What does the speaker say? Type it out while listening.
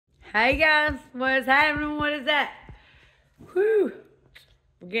Hey guys, what's happening? What is that? Whew.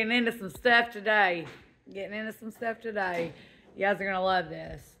 We're getting into some stuff today. You guys are gonna love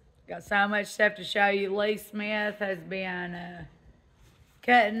this. Got so much stuff to show you. Lee Smith has been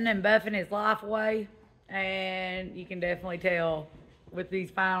cutting and buffing his life away, and you can definitely tell with these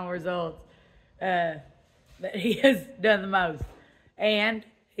final results that he has done the most. And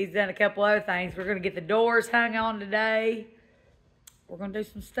he's done a couple other things. We're gonna get the doors hung on today. We're gonna do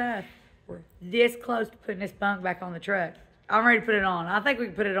some stuff. We're this close to putting this bunk back on the truck. I'm ready to put it on. I think we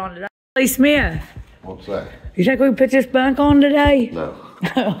can put it on today. Lee Smith. What's that? You think we can put this bunk on today? No.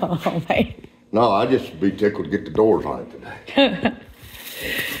 Oh, man. No, I just be tickled to get the doors on it today.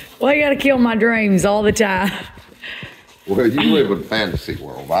 Well, you gotta kill my dreams all the time. Well, you live in fantasy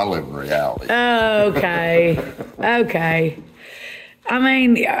world. I live in reality. Okay. Okay. I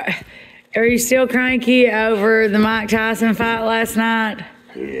mean, are you still cranky over the Mike Tyson fight last night?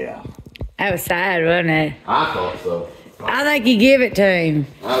 Yeah. That was sad, wasn't it? I thought so. I think you give it to him.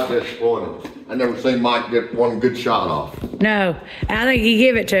 I was disappointed. I never seen Mike get one good shot off. No, I think you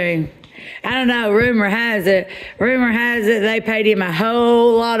give it to him. I don't know. Rumor has it they paid him a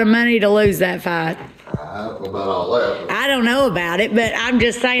whole lot of money to lose that fight. I don't know about all that. I don't know about it, but I'm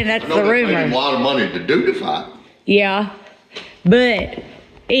just saying that's the rumor. They paid him a lot of money to do the fight. Yeah, but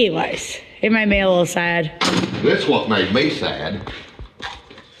anyways, it made me a little sad. This what made me sad.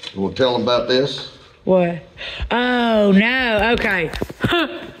 You want to tell them about this? What? Oh, no. Okay.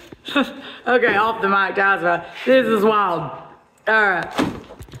 Okay, off the Mike Tyson. This is wild. All right.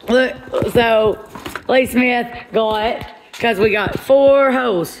 Look, so Lee Smith got, because we got 4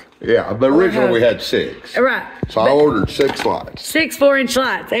 holes. Yeah, but originally we had 6. Right. So I ordered 6 lights. 6 4-inch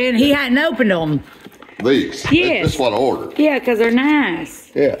lights, and he hadn't opened them. These? Yes. This is what I ordered. Yeah, because they're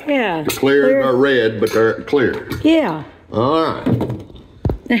nice. Yeah. Yeah. They're clear, they're red, but they're clear. Yeah. All right.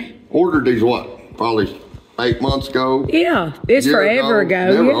 Ordered these, what, probably 8 months ago? Yeah, it's forever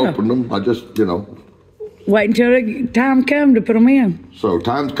ago. Never yeah. opened them. I just, Wait until the time come to put them in. So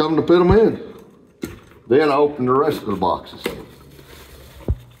time's come to put them in. Then I opened the rest of the boxes.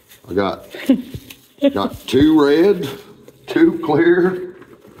 I got 2 red, 2 clear,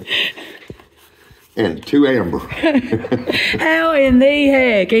 and 2 amber. How in the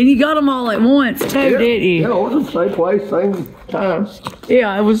heck? And you got them all at once too, didn't you? Yeah, it was the same place, same time. Yeah,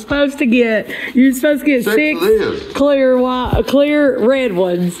 I was supposed to get. You were supposed to get 6 clear red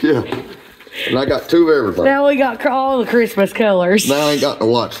ones. Yeah, and I got 2 of everything. Now we got all the Christmas colors. Now I ain't got the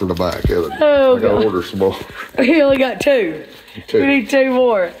lights for the back either. Oh, I gotta God. order some more. We only got 2. 2. We need 2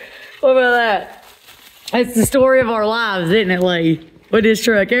 more. What about that? That's the story of our lives, isn't it, Lee? With this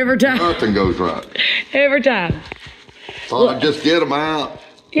truck, every time. Nothing goes right. Every time. So I just get them out.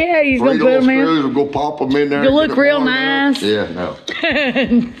 Yeah, he's 3 gonna put little them in. screws and go pop them in there. You look real nice. Yeah, no.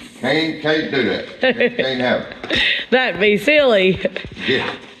 Can't do that. Can't have it. That'd be silly.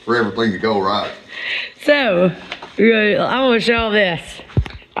 Yeah, for everything to go right. So, I'm gonna show this.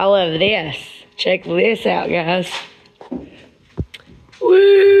 I love this. Check this out, guys.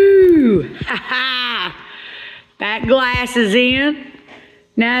 Woo! Ha ha! Back glasses in.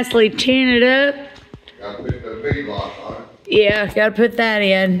 Nicely tinted up. Gotta put the bead lock on it. Yeah, gotta put that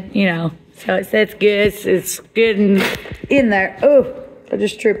in, so it sets good. It's good in there. Oh, I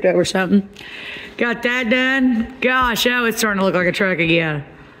just tripped over something. Got that done. Gosh, oh, it's starting to look like a truck again.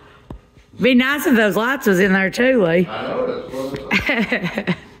 Be nice if those lights was in there too, Lee. I know, that's what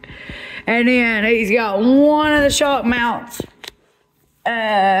it's And then he's got one of the shock mounts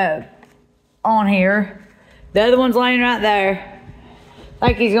on here. The other one's laying right there. I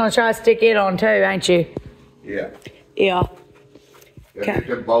think he's gonna try to stick it on too, ain't you? Yeah. Yeah. Get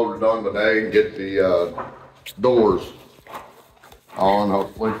them bolted on today and get the doors on,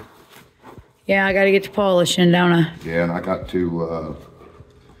 hopefully. Yeah, I gotta get to polishing, don't I? Yeah, and I got to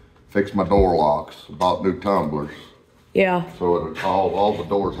fix my door locks. Bought new tumblers. Yeah. So all the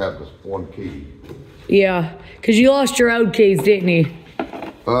doors have this one key. Yeah, because you lost your old keys, didn't you?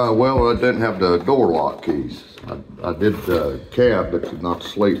 Well, I didn't have the door lock keys. I did the cab, but not the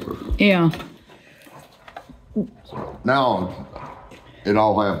sleeper. Yeah. So now it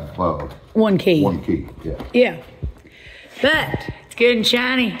all have One key. one key. Yeah. Yeah. But it's good and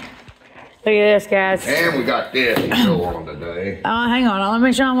shiny. Look at this, guys. And we got this to show on today. Oh, hang on. Let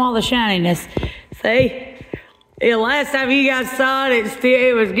me show them all the shininess. See? Yeah, last time you guys saw it,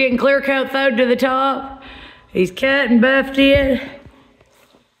 it was getting clear coat thrown to the top. He's cut and buffed it.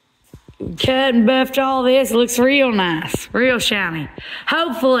 Cut and buffed all this. It looks real nice. Real shiny.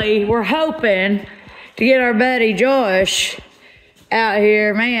 Hopefully, we're hoping to get our buddy Josh out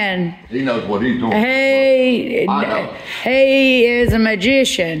here, man. He knows what he's doing. He is a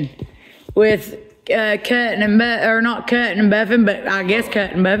magician with cutting and not cutting and buffing, but I guess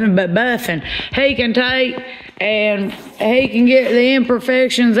cutting and buffing, but buffing. He can take and he can get the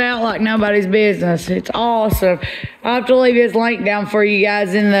imperfections out like nobody's business. It's awesome. I'll have to leave his link down for you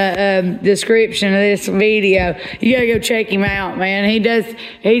guys in the description of this video. You gotta go check him out, man.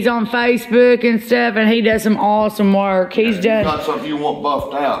 He's on Facebook and stuff, and he does some awesome work. He's done. Got something you want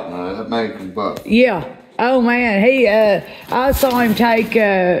buffed out, man. That man can buff. Yeah. Oh man, I saw him take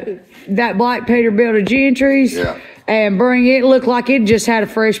that black Peterbilt of Gentry's and bring it. Looked like it just had a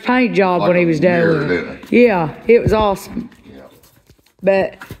fresh paint job like when he was done with it. Yeah, it was awesome. Yeah.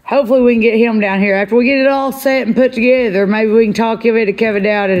 But hopefully we can get him down here after we get it all set and put together. Maybe we can talk him into coming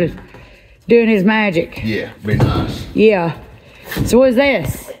down and doing his magic. Yeah, be nice. Yeah. So what's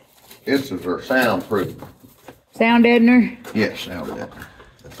this? This is our soundproof. Sound deadener? Yeah, sound deadener.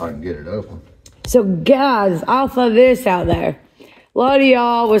 If I can get it open. So guys, I'll throw this out there. A lot of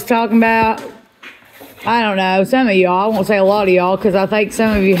y'all was talking about, I don't know, some of y'all, I won't say a lot of y'all, because I think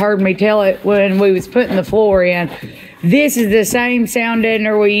some of you heard me tell it when we was putting the floor in. This is the same sound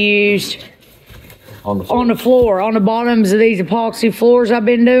deadener we used on the floor, on the bottoms of these epoxy floors I've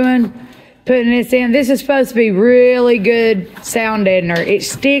been doing. Putting this in. This is supposed to be really good sound deadener. It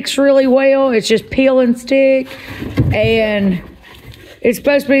sticks really well. It's just peel and stick. And it's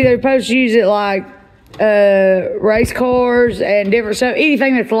supposed to be, they're supposed to use it like race cars and different stuff.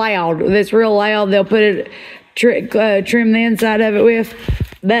 Anything that's loud, that's real loud, they'll put it, trim the inside of it with.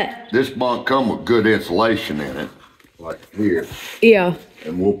 But this bunk come with good insulation in it, like here. Yeah.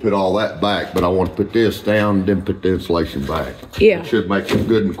 And we'll put all that back, but I want to put this down, then put the insulation back. Yeah. It should make it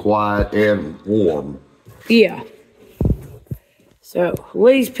good and quiet and warm. Yeah. So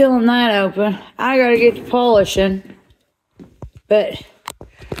Lee's peeling that open. I gotta get to polishing. But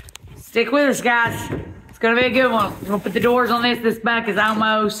stick with us, guys. It's gonna be a good one. We'll put the doors on this. This back is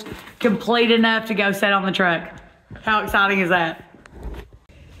almost complete enough to go set on the truck. How exciting is that?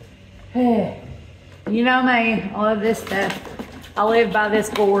 You know me, I love this stuff. I live by this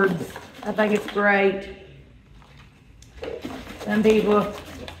board. I think it's great. Some people,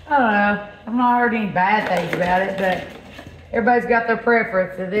 I don't know, I've not heard any bad things about it, but everybody's got their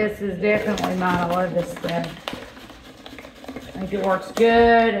preference. So this is definitely mine. I love this stuff. I think it works good,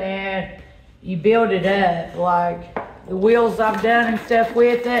 and you build it up. Like the wheels I've done and stuff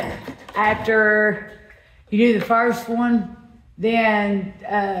with it, after you do the first one, then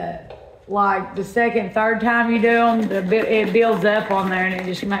like the second, third time you do them, it builds up on there, and it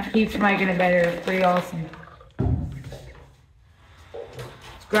just keeps making it better. It's pretty awesome.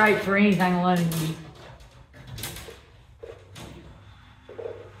 It's great for anything aluminum.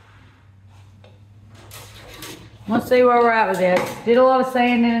 Let's see where we're at with this. Did a lot of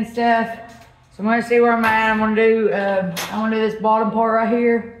sanding and stuff, so I'm gonna see where I'm at. I'm gonna do this bottom part right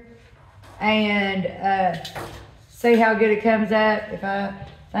here, and see how good it comes up. If I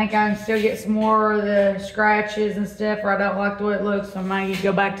think I can still get some more of the scratches and stuff, or I don't like the way it looks, so I might need to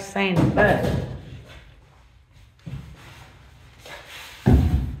go back to sanding. But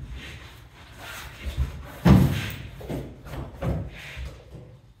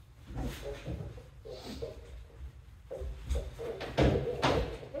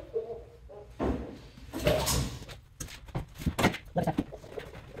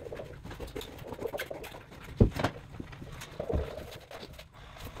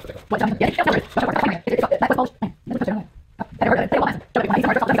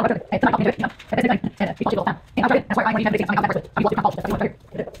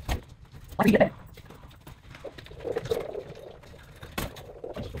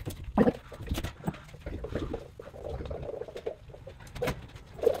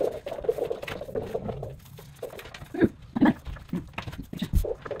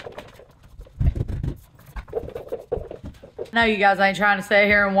I know you guys ain't trying to sit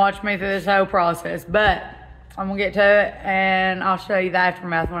here and watch me through this whole process, but I'm gonna get to it and I'll show you the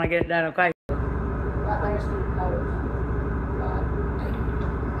aftermath when I get it done, okay?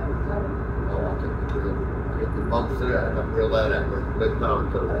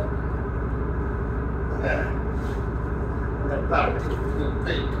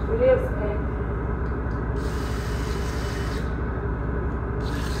 It is.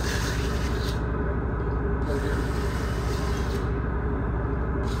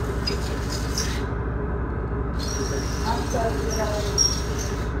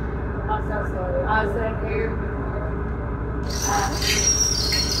 I'm so sorry. I was sitting here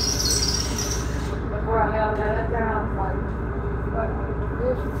before I held that up there. I was like, what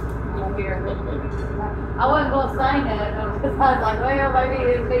is this? up here. I wasn't going to say nothing because I was like, well, maybe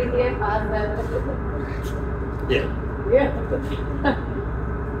it's PDF I Yeah. Yeah.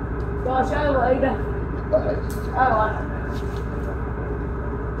 Gonna show later. Oh, I know.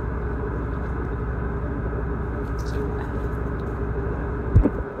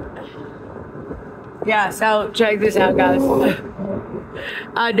 Yeah, so check this out, guys.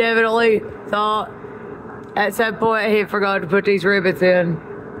 I definitely thought at some point he forgot to put these ribbons in.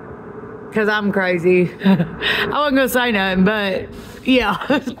 Because I'm crazy. I wasn't going to say nothing, but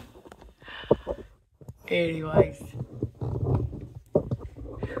yeah. Anyways.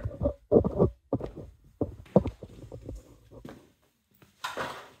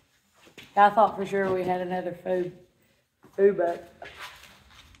 I thought for sure we had another food but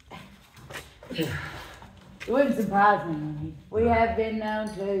it wouldn't surprise me. We have been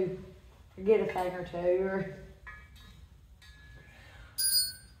known to forget a thing or two. Or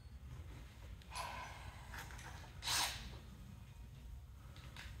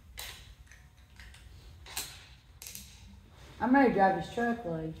I'm ready to drive his truck,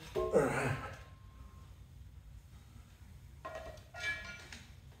 Lee.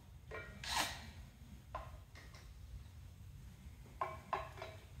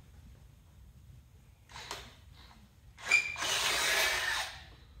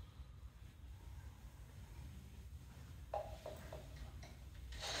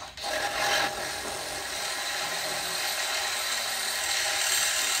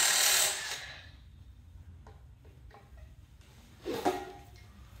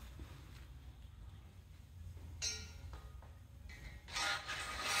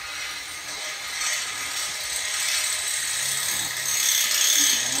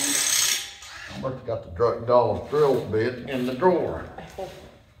 Almost got the doll's drill bit in the drawer.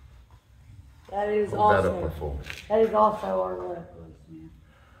 That is Hold also that up before. that is also our workplace, man.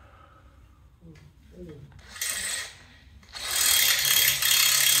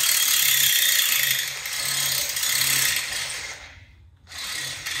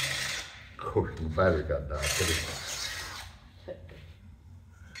 Of course, the battery got died. See this?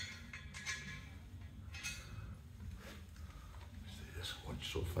 What you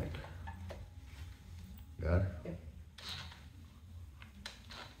so think? Got it? Yep.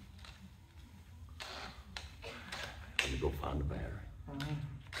 Let me go find the battery.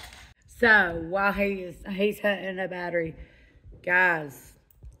 So while he's hunting a battery, guys,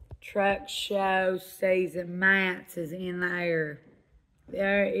 truck show season Mats is in the air.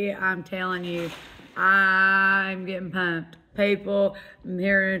 I'm telling you, I'm getting pumped. People, I'm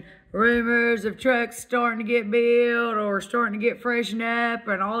hearing rumors of trucks starting to get built or starting to get freshened up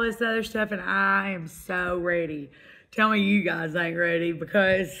and all this other stuff, and I am so ready. Tell me you guys ain't ready,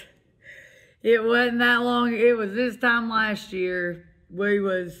 because it wasn't that long. It was this time last year. We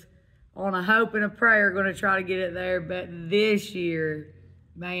was on a hope and a prayer going to try to get it there, but this year,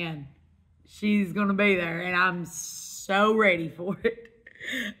 man, she's going to be there, and I'm so ready for it.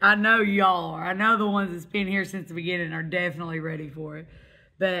 I know y'all are. I know the ones that's been here since the beginning are definitely ready for it.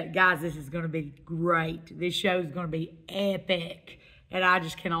 But guys, this is going to be great. This show is going to be epic, and I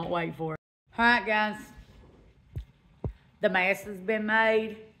just cannot wait for it. All right, guys. The mess has been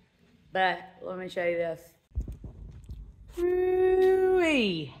made, but let me show you this.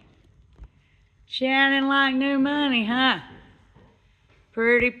 Ooh-wee. Shining like new money, huh?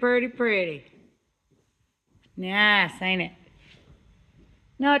 Pretty, pretty, pretty. Nice, ain't it?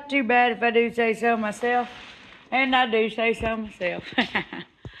 Not too bad if I do say so myself. And I do say so myself.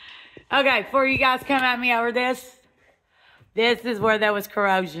 Okay, before you guys come at me over this is where there was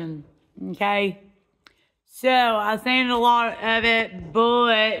corrosion, okay? So, I seen a lot of it,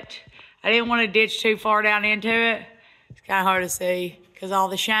 but I didn't want to ditch too far down into it. It's kind of hard to see because all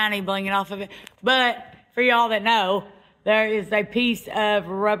the shiny blinging off of it. But for y'all that know, there is a piece of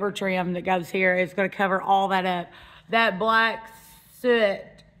rubber trim that goes here. It's going to cover all that up. That black soot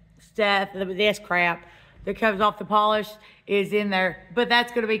stuff, this crap that comes off the polish is in there, but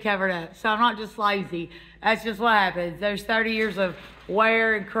that's going to be covered up. So I'm not just lazy. That's just what happens. There's 30 years of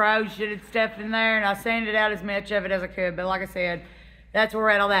wear and corrosion and stuff in there, and I sanded out as much of it as I could. But like I said, that's where we're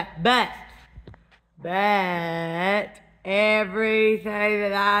at on that. But everything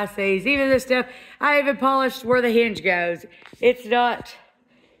that I see, even this stuff, I even polished where the hinge goes. It's not,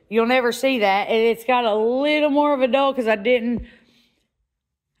 you'll never see that. And it's got a little more of a dull because I didn't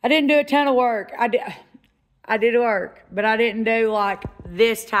do a ton of work. I did work, but I didn't do like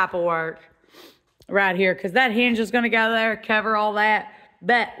this type of work right here, because that hinge is going to go there, cover all that.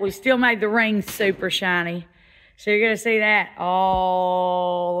 But we still made the ring super shiny. So you're going to see that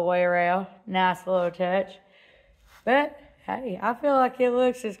all the way around. Nice little touch. But Hey, I feel like it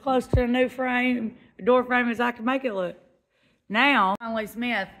looks as close to a new frame, door frame as I can make it look. Now, Lee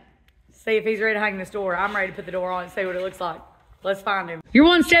Smith, see if he's ready to hang this door. I'm ready to put the door on and see what it looks like. Let's find him. You're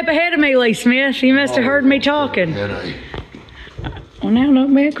one step ahead of me, Lee Smith. You must have heard me talking. Well, now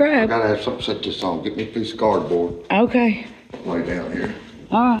don't be a crab. I gotta have something to set this on. Get me a piece of cardboard. Okay. Lay down here.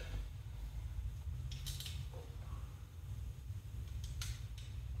 All right.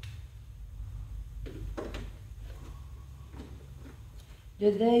 Do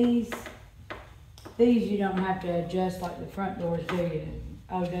these you don't have to adjust like the front doors, do you?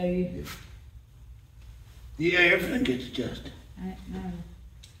 Oh, do you? Yeah, everything gets adjusted.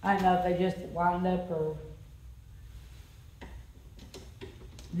 I don't know if they just wind up or...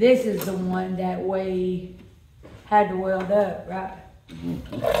 This is the one that we had to weld up, right?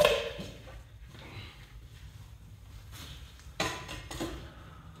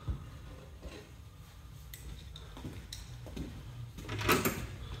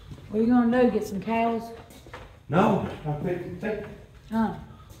 What are you gonna do? Get some cows? No, I'm fixing to take. Huh?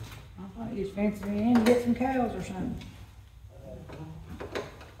 I thought you was fencing it in to get some cows or something.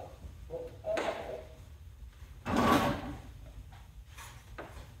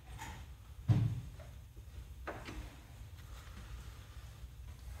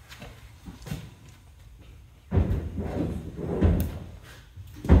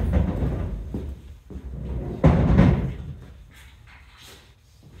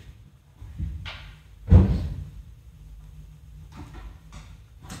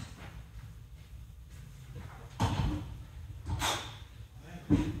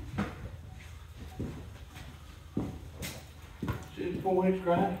 See the 4-inch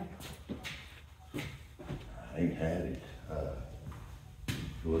grind? I ain't had it.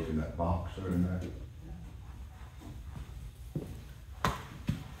 You look in that box or in there.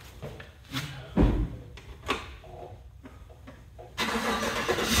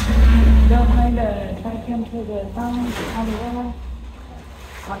 Don't need to take him to the thing on the wall?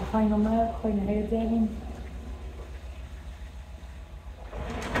 Like clean them up, clean the heads of them?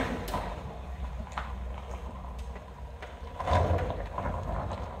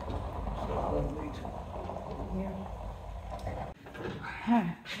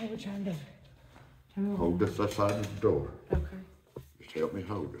 What are we trying to do? Hold this side of the door. Okay. Just help me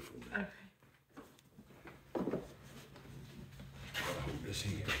hold it for me. Okay. Hold this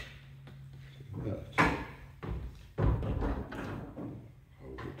here. Yes.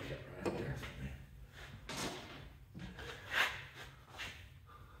 Hold it right there for me.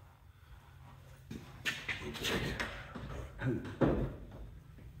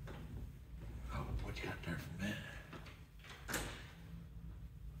 Oh, what you got there for me?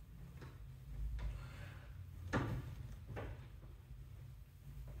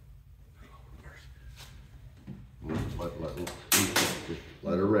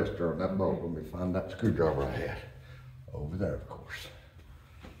 Let her rest her on that bolt. Let me find that screwdriver I had. Over there, of course.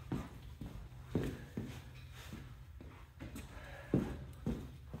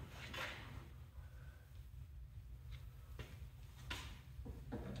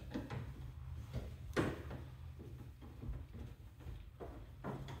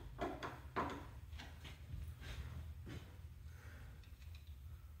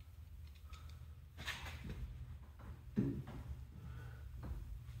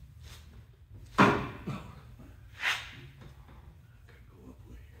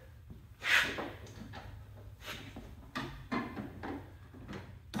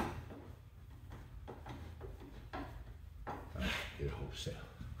 Get a whole cell.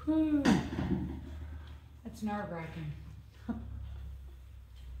 Whew. That's nerve-wracking.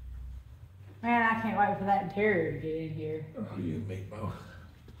 Man, I can't wait for that interior to get in here. Oh, you and me both.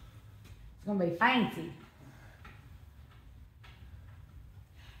 It's gonna be fancy.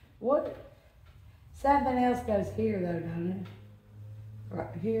 What? Something else goes here though, don't it? Right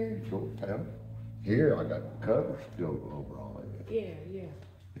here? Sure, tell. Here, I got covers still over all of it. Yeah, yeah,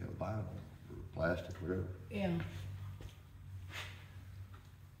 You know, vinyl, plastic, whatever. yeah.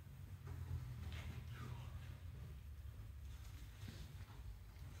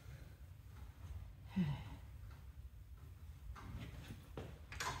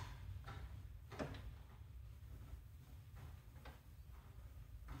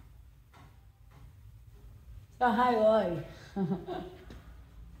 So hey, Lee.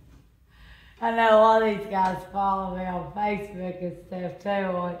 I know a lot of these guys follow me on Facebook and stuff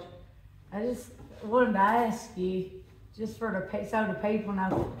too, which I just wanted to ask you, just for the so the people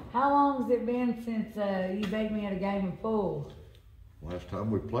know, how long has it been since you beat me at a game of pool? Last time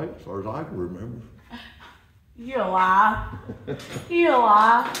we played, as far as I can remember. You lie. You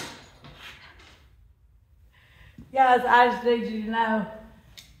lie. Guys, I just need you to know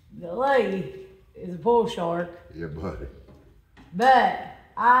that Lee is a bull shark, Yeah, buddy. but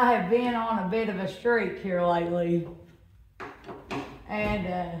I have been on a bit of a streak here lately.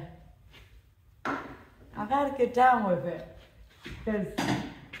 And I've had a good time with it. Because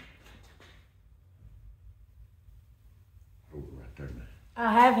Oh, right there, man.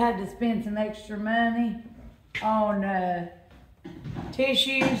 I have had to spend some extra money on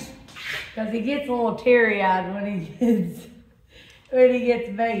tissues. Because he gets a little teary-eyed when he gets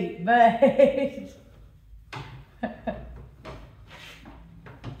beat. But this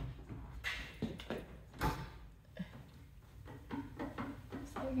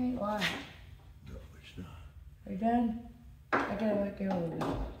thing ain't light. No, it's not. Are you done? I gotta let go of it.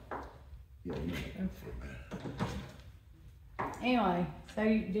 Yeah, you can for a minute. Anyway, so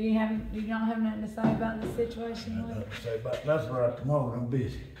do you not have nothing to say about this situation? Nothing to say about nothing right at the moment. I'm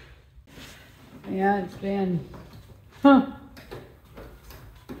busy. Yeah, it's been,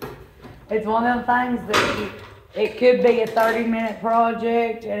 it's one of them things that it could be a 30-minute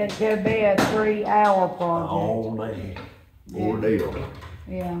project and it could be a 3-hour project. All day. Ordeal.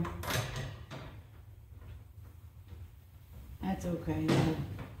 Yeah. That's okay though.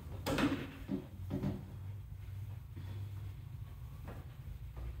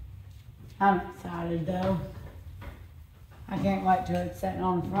 I'm excited though. I can't wait till it's sitting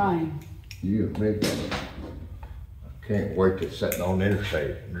on the frame. You and me. I can't wait to sitting on the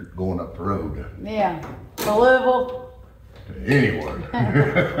interstate and going up the road. Yeah. To Louisville. Anywhere.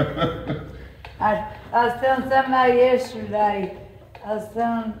 I was telling somebody yesterday, I was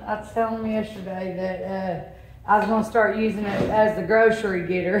telling them yesterday that I was gonna start using it as the grocery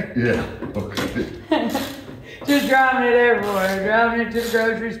getter. Yeah, okay. Just driving it everywhere, driving it to the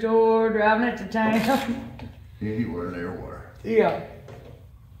grocery store, driving it to town. Anywhere and everywhere. Yeah.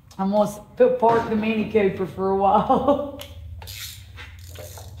 I'm gonna park the Mini Cooper for a while.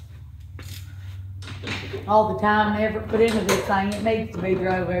 All the time and effort put into this thing, it needs to be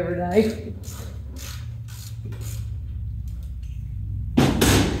drove every day.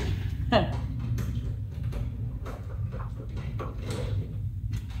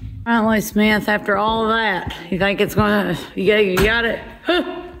 Finally, Smith, after all of that, you think it's gonna, you got it?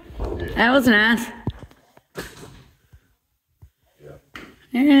 Huh. That was nice.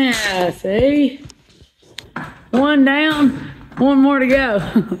 Yeah, see? One down, one more to go.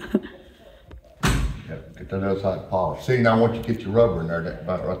 Get that other side polished. See, now once you get your rubber in there, that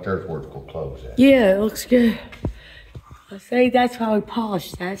about right there's where it's gonna close at. Yeah, it looks good. See, that's why we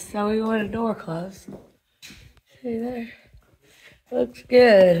polished that, so we want the door closed. See there? Looks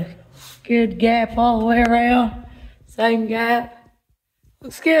good. Good gap all the way around. Same gap.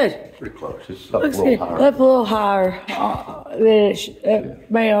 Looks good. Pretty close. It's up Looks a little good. higher. Up a little higher than it should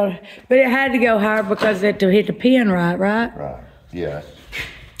be on. But it had to go higher because it to hit the pin right? Right. Yeah.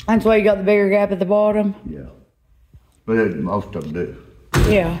 That's why you got the bigger gap at the bottom. Yeah. But most of them do.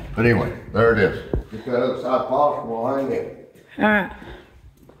 Yeah. But anyway, there it is. Get that other side polished and we'll hang it. All right.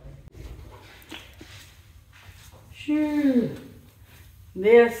 Sure.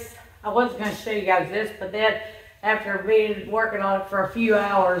 This, I wasn't going to show you guys this, but then after being working on it for a few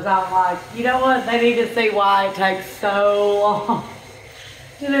hours, I'm like, you know what? They need to see why it takes so long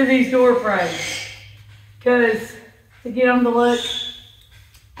to do these door frames. Because to get them to look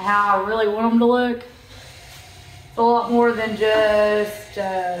how I really want them to look, it's a lot more than just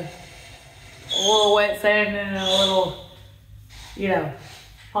a little wet sand and a little, you know,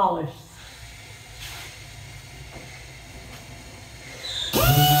 polish.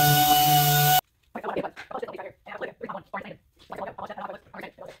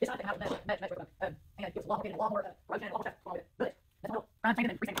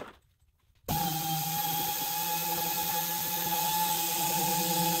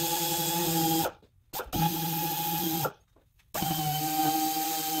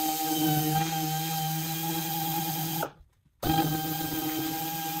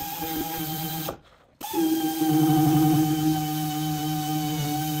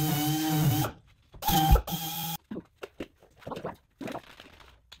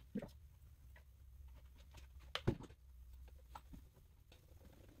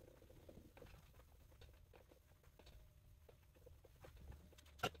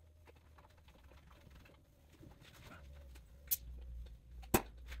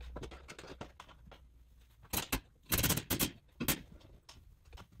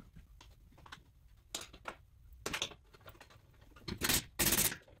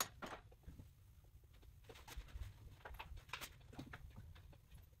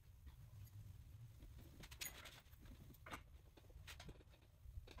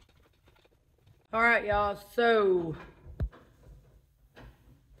 All right, y'all. So,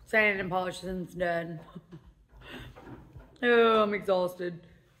 sanding and polishing's done. Oh, I'm exhausted.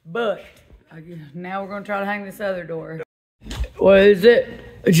 But now we're gonna try to hang this other door. What is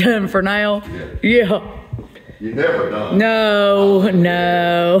it? Done for now? Yeah. You never done. No,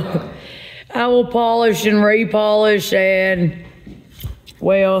 no. I will polish and repolish and,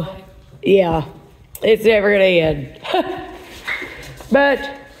 well, yeah, it's never gonna end.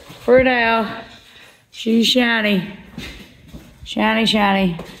 But for now, she's shiny. Shiny,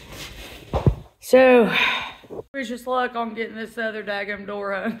 shiny. So, wish us luck on getting this other daggum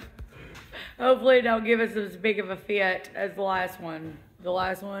door hung. Hopefully it don't give us as big of a fit as the last one. The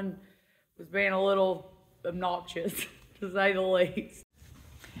last one was being a little obnoxious, to say the least.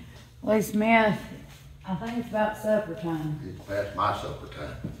 Lee Smith, I think it's about supper time. It's past my supper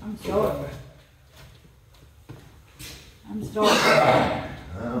time. I'm starving. I'm starving.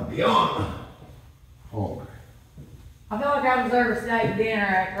 I'm beyond hungry. I feel like I deserve a steak dinner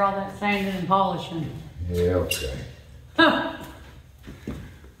after all that sanding and polishing. Yeah, okay.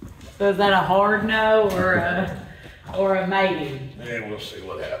 So is that a hard no or a maybe? Yeah, we'll see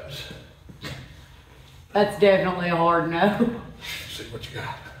what happens. That's definitely a hard no. See what you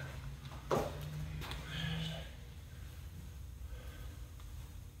got.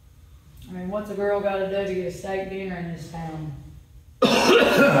 I mean, what's a girl got to do to get a steak dinner in this town?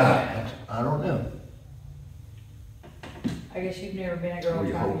 I don't know. I guess you've never been a girl Where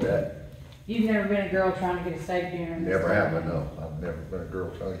you trying hold to that? You've never been a girl trying to get a steak dinner in this Never town. have, no. I've never been a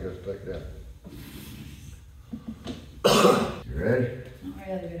girl trying to get a steak down. You ready? Not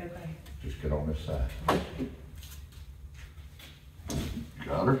really, but okay. Just get on this side.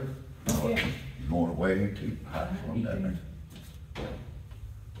 Got her? Yeah. You're going away too high from that there.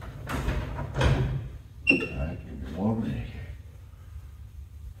 All right, give me 1 minute here.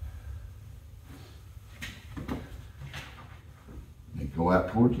 And go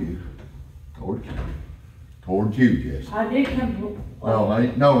out towards you. Towards you, Jesse. I did come. No, I-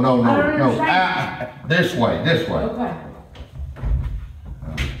 no. I don't understand. This way. Okay.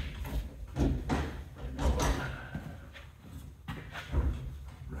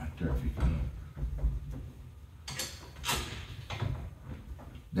 Right there if you can.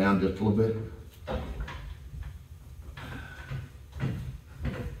 Down just a little bit.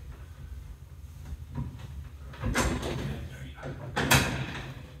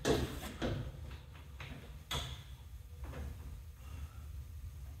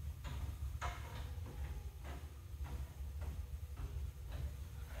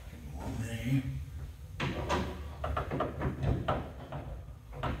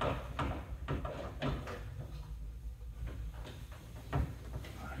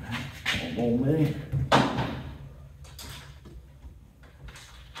 One more minute.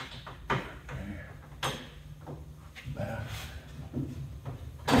 About.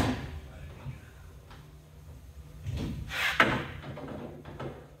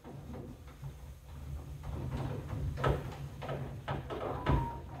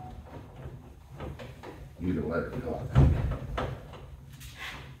 You can let it go.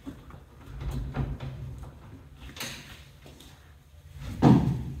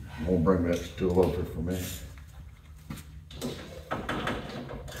 I'm gonna bring that stool over for me.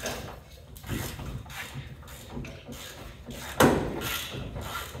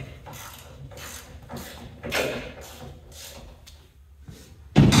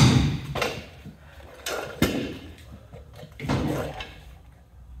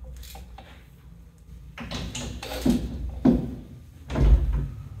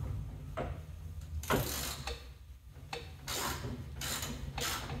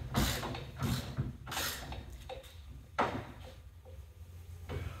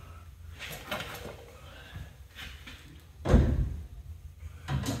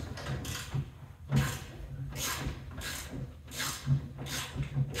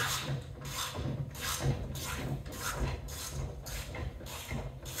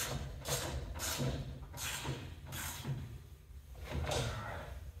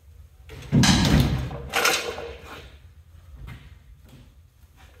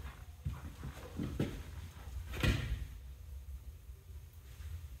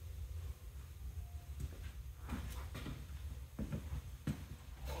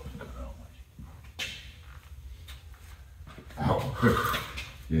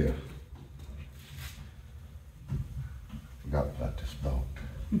 Yeah. Forgot about this boat.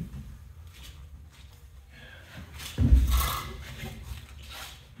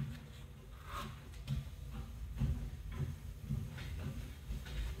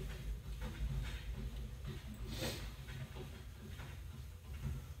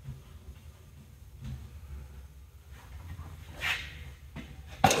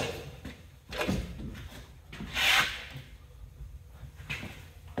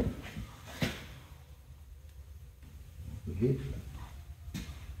 hit.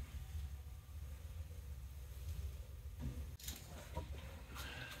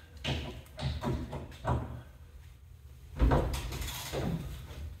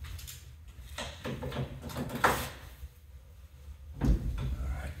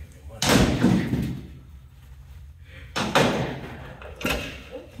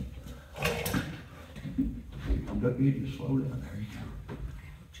 Look, you just slow down. There you go.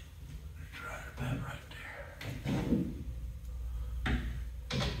 That's right about right there.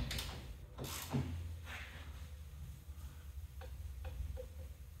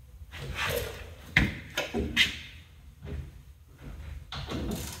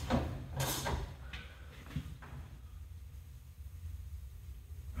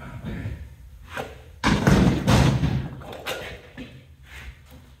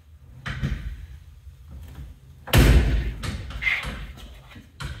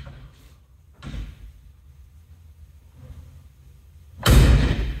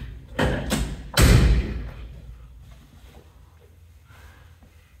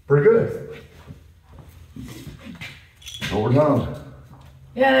 Pretty good. So we're done.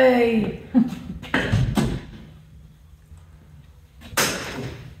 Yay! I don't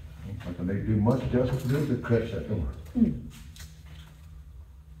think I need to do much adjustment to do to catch that door.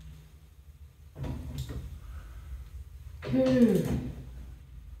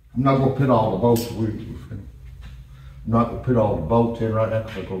 I'm not gonna put all the bolts. I'm not gonna put all the bolts in right now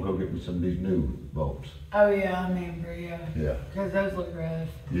because I'm gonna go get me some of these new bolts. Oh yeah, I remember, yeah. Yeah. Because those look rough.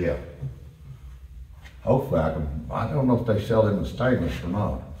 Yeah. Hopefully I don't know if they sell them in stainless or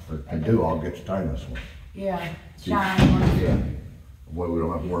not, but if they do, I'll get stainless ones. Yeah, shiny ones. Yeah. Way we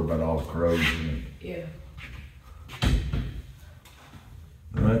don't have to worry about all the corrosion. Yeah.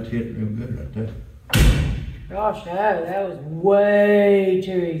 And that's hit real good right there. Gosh, that was way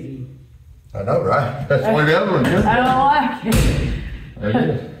too easy. I know, right? That's the way the other one did. I don't like it. It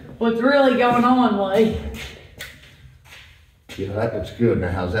is. What's really going on, Lee? Yeah, that looks good.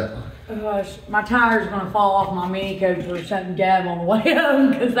 Now, how's that look? Gosh, my tire's gonna fall off my Mini Cooper or something gab on the way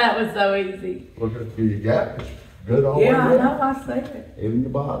home because that was so easy. Look at the gap. It's good all the way Yeah, I around. know, I see it. Even the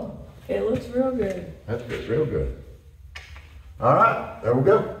bottom. It looks real good. That's good, real good. All right, there we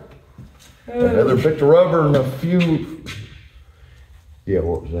go. Another bit of rubber and a few. Yeah,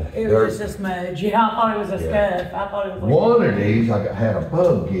 what was that? It was just a smudge. Yeah, I thought it was a scuff. I thought it was like One of these, had a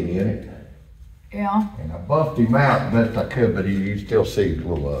bug get in it, yeah. and I buffed him out best I could, but you still see a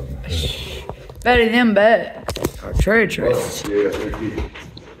little of him. Better than bugs are treacherous. Yeah, thank you.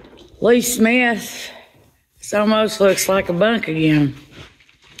 Lee Smith. This almost looks like a bunk again.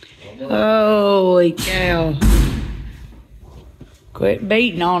 Holy cow. Quit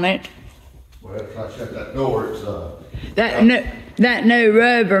beating on it. Well, if I shut that door, it's That new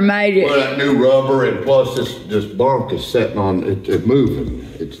rubber made it. Well, that new rubber and plus this bunk is sitting on, it's moving.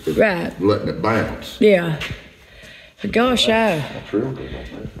 It's Right. letting it bounce. Yeah. But gosh, That's real good right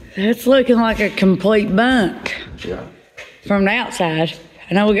there. that's looking like a complete bunk Yeah. from the outside.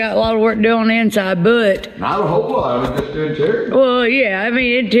 I know we got a lot of work to do on the inside, but, Not a whole lot, just the interior. well, yeah, I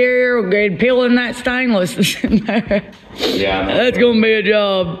mean, interior, good, peeling that stainless in there. Yeah, I know. That's gonna be a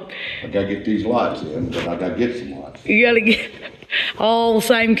job. I gotta get these lights in, but I gotta get some lights. You gotta get all the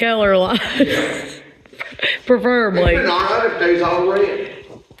same color lights, preferably. It'd been all right if they's all red.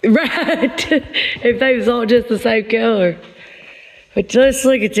 Right, if they was all just the same color. But let's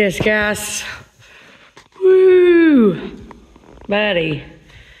look at this, guys. Woo, buddy.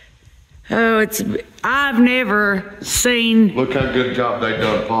 Oh, I've never seen, Look how good a job they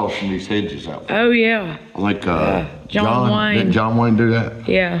done polishing these hinges out. oh yeah, I think John Wayne. Didn't John Wayne do that?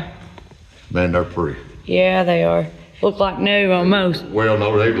 yeah, Man, they're pretty. yeah, they are. Look like new almost, Well,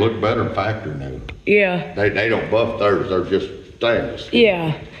 no, they look better than factory new. yeah, They don't buff theirs, they're just stainless.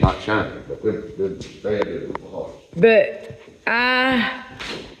 yeah. Not shiny, but they had it polished. But I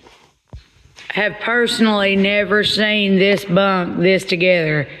have personally never seen this bunk this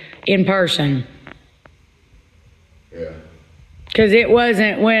together in person. Yeah. Cause it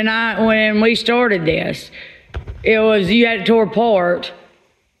wasn't when we started this. It was, you had it tore apart.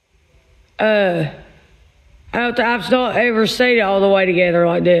 I've not ever seen it all the way together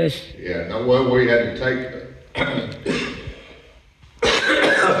like this. Yeah, no way we had to take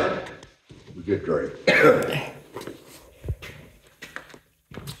we get great.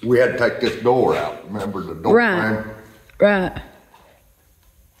 We had to take this door out. Remember the door Right. frame? Right.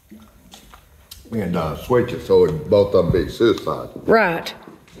 And switch it so it both of them be suicide. Right.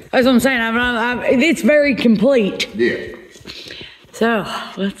 That's what I'm saying. It's very complete. Yeah. So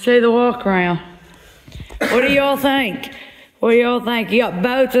let's see the walk around. What do y'all think? What do y'all think? You got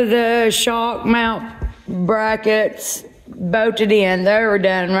both of the shock mount brackets bolted in. They were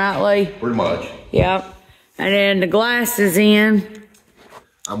done, right, Lee? Pretty much. Yep. And then the glass is in.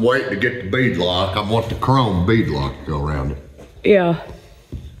 I'm waiting to get the bead lock. I want the chrome bead lock to go around it. Yeah.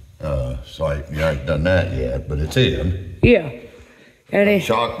 So I ain't done that yet, but it's in. Yeah. And it,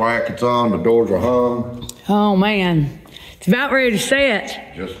 Shock brackets on, the doors are hung. oh, man. It's about ready to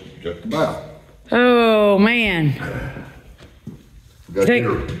set. Just about. Oh, man. Got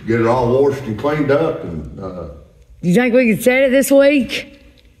to get it all washed and cleaned up, and You think we can set it this week?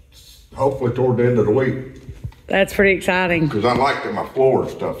 hopefully toward the end of the week. That's pretty exciting. Because I like that my floor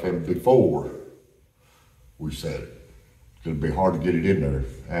and stuff in before we set it. It'd be hard to get it in there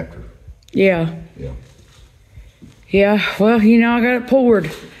after. Yeah. Yeah. Yeah, well, you know, I got it poured.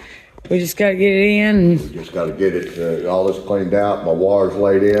 We just got to get it in. And, We just got to get it, all this cleaned out, my wires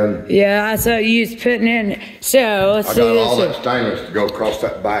laid in. yeah, I saw you was putting in. So, let's I see got all this. that stainless to go across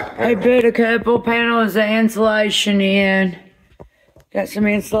that back I panel. put a couple panels of insulation in. Got some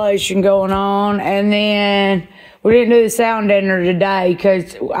insulation going on. And then we didn't do the sound ender today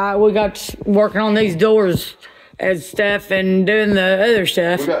because we got working on these doors and stuff and doing the other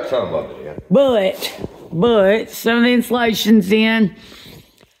stuff. We got some of it in. But some of the insulation's in.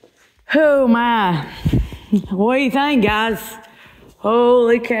 Oh my. What do you think, guys?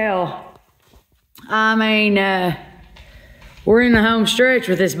 Holy cow. I mean, we're in the home stretch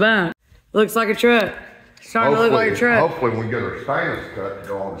with this bunk. Looks like a truck. Starting to look like a truck. Hopefully we get our stainless cut to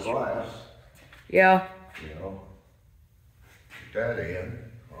go on the glass. Yeah. You know, get that in,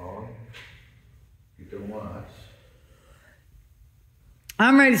 get the lights.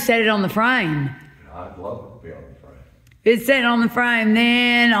 I'm ready to set it on the frame. I'd love it to be on the frame. It's set on the frame,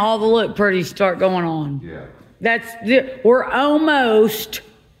 then all the look pretty start going on. Yeah. We're almost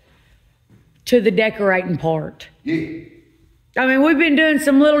to the decorating part. Yeah. I mean, we've been doing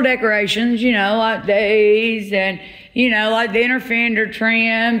some little decorations, you know, like these and, you know, like the inner fender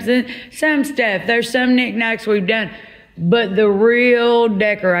trims and some stuff. There's some knickknacks we've done, but the real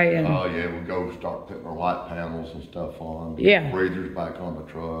decorating. Oh yeah, we go start putting our light panels and stuff on. Yeah. The breathers back on the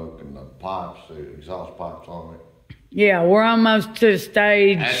truck and the pipes, the exhaust pipes on it. Yeah, we're almost to the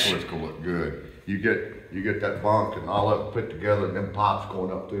stage. That's what's gonna look good. You get that bunk and all of it put together and them pipes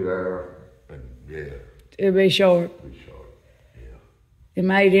going up through there, and yeah. It'll be short. Be short. Yeah. Them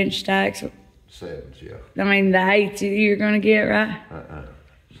 8-inch stacks. 7s, yeah. I mean, the 8s you're going to get, right?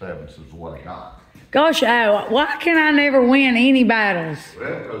 7s is what I got. Gosh, why can I never win any battles?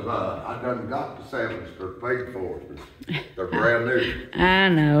 Well, because I done got the 7s. They're paid for. They're brand new. I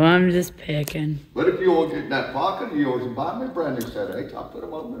know, I'm just picking. But if you want to get in that pocket, you always buy me a brand new set of 8s. I'll put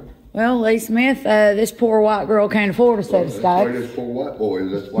them on there. Well, Lee Smith, this poor white girl can't afford a set of That's why stacks. this poor white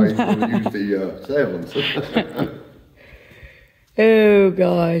boys. That's why he's going to use the 7s. Oh,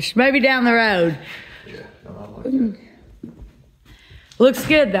 gosh. Maybe down the road. Yeah, no, I like that. Looks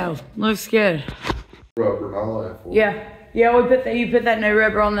good, though. Looks good. Rubber and all that for Yeah. Yeah, you put that new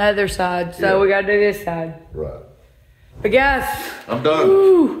rubber on the other side, so Yeah. we got to do this side. Right. But, guys, I'm done.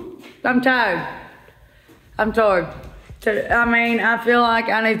 whew, I'm tired. I'm tired. I mean, I feel like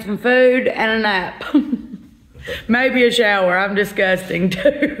I need some food and a nap. Maybe a shower. I'm disgusting,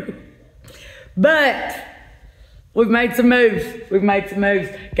 too. But we've made some moves.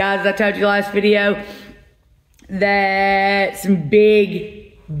 Guys, I told you last video that some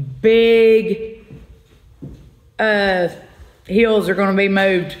big hills are going to be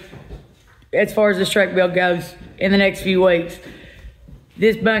moved as far as this truck build goes in the next few weeks.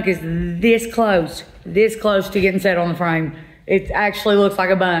 This bunk is this close to getting set on the frame. It actually looks like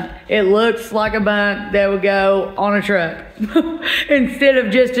a bunk. It looks like a bunk that would go on a truck instead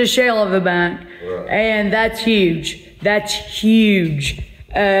of just a shell of a bunk. Right. And that's huge.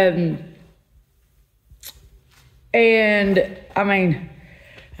 And I mean,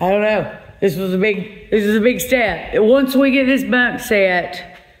 I don't know. This is a big step. Once we get this bunk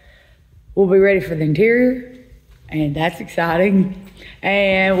set, we'll be ready for the interior, and that's exciting.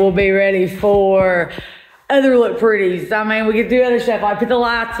 And we'll be ready for other look pretties. I mean, we could do other stuff like put the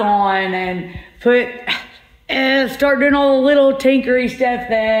lights on and start doing all the little tinkery stuff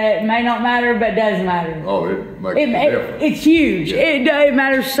that may not matter but does matter. Oh, it makes a difference. It's huge. Yeah. It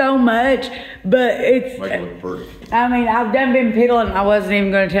matters so much, but it's. Make it look pretty. I mean, I've done been piddling. I wasn't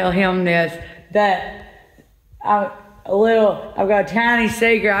even going to tell him this. That I've got a tiny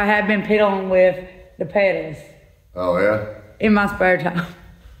secret. I have been piddling with the pedals. Oh, yeah? In my spare time.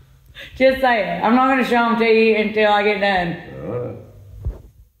 Just saying. I'm not going to show them to you until I get done.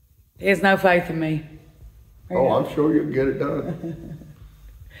 There's no faith in me. Oh, I'm sure you can get it done.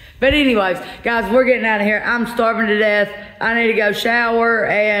 But anyways, guys, we're getting out of here. I'm starving to death. I need to go shower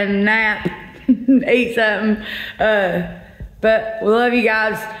and nap, eat something. But we love you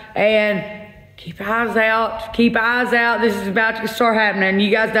guys, and keep eyes out. Keep eyes out. This is about to start happening.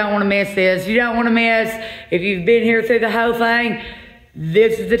 You guys don't want to miss this. You don't want to miss, if you've been here through the whole thing,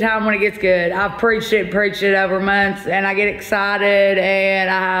 this is the time when it gets good. I've preached it over months, and I get excited, and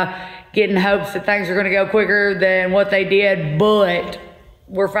I get in hopes that things are going to go quicker than what they did, but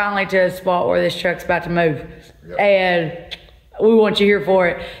we're finally to a spot where this truck's about to move. Yep. And we want you here for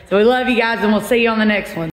it. So we love you guys, and we'll see you on the next one.